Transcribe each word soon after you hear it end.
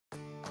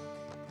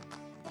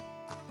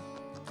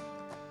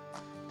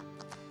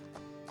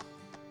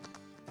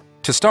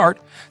To start,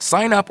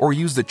 sign up or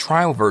use the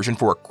trial version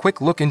for a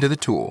quick look into the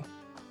tool.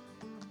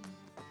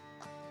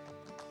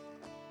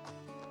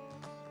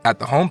 At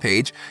the home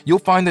page, you'll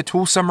find the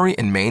tool summary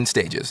and main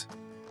stages.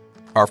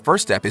 Our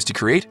first step is to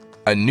create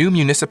a new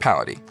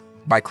municipality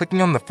by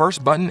clicking on the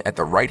first button at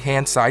the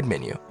right-hand side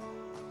menu.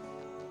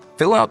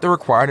 Fill out the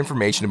required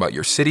information about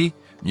your city,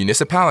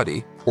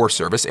 municipality, or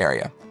service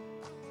area.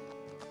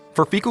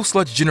 For fecal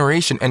sludge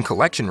generation and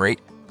collection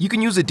rate, you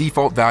can use the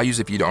default values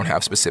if you don't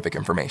have specific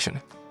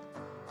information.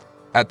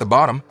 At the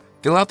bottom,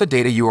 fill out the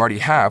data you already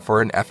have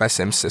for an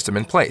FSM system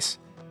in place.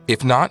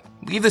 If not,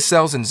 leave the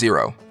cells in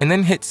 0 and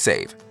then hit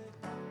Save.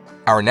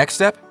 Our next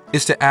step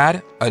is to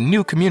add a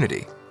new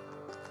community.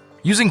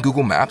 Using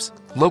Google Maps,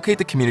 locate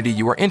the community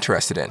you are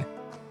interested in.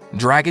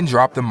 Drag and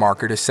drop the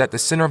marker to set the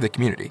center of the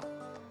community.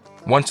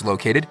 Once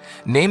located,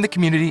 name the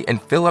community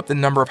and fill up the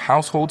number of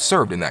households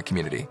served in that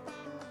community.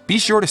 Be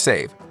sure to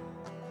save.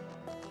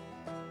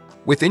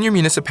 Within your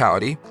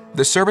municipality,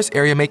 the service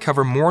area may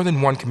cover more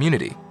than one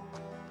community.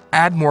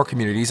 Add more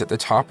communities at the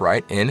top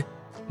right in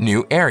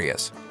New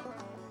Areas.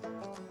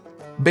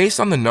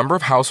 Based on the number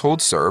of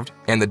households served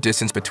and the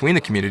distance between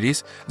the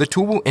communities, the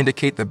tool will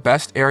indicate the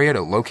best area to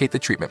locate the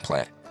treatment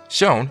plant,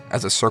 shown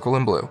as a circle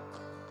in blue.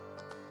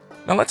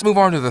 Now let's move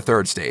on to the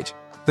third stage,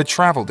 the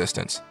travel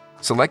distance.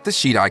 Select the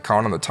sheet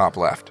icon on the top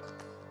left.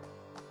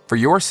 For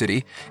your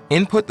city,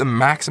 input the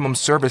maximum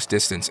service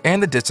distance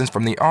and the distance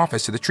from the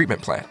office to the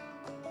treatment plant.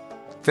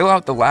 Fill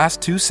out the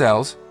last 2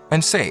 cells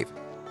and save.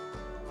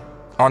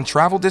 On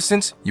travel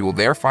distance, you will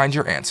there find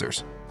your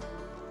answers.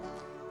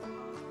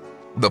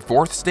 The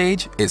fourth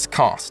stage is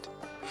cost.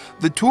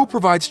 The tool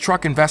provides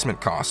truck investment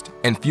cost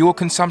and fuel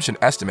consumption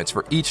estimates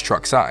for each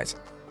truck size.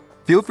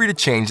 Feel free to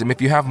change them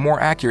if you have more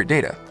accurate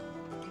data.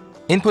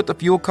 Input the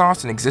fuel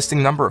cost and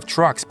existing number of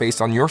trucks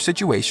based on your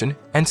situation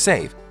and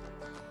save.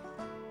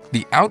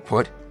 The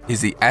output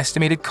is the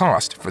estimated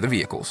cost for the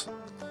vehicles.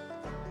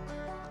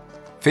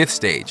 Fifth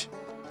stage,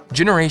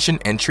 generation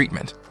and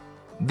treatment.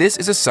 This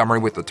is a summary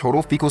with the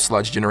total fecal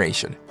sludge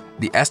generation,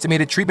 the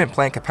estimated treatment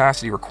plant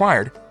capacity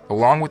required,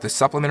 along with the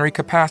supplementary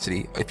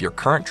capacity if your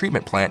current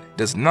treatment plant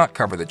does not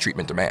cover the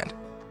treatment demand.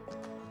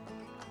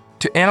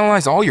 To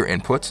analyze all your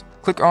inputs,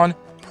 click on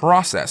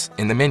Process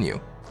in the menu.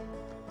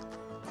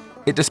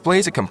 It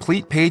displays a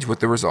complete page with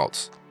the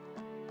results.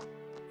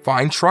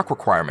 Find truck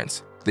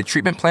requirements, the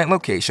treatment plant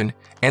location,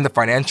 and the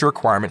financial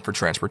requirement for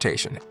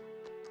transportation.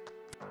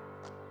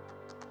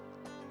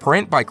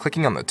 Print by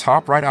clicking on the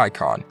top right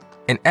icon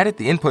and edit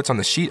the inputs on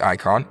the sheet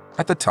icon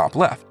at the top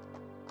left.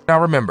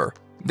 Now remember,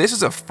 this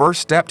is a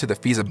first step to the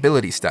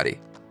feasibility study.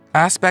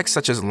 Aspects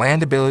such as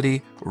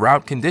landability,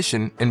 route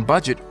condition, and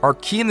budget are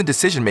key in the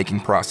decision-making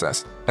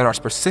process and are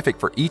specific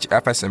for each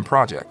FSM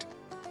project.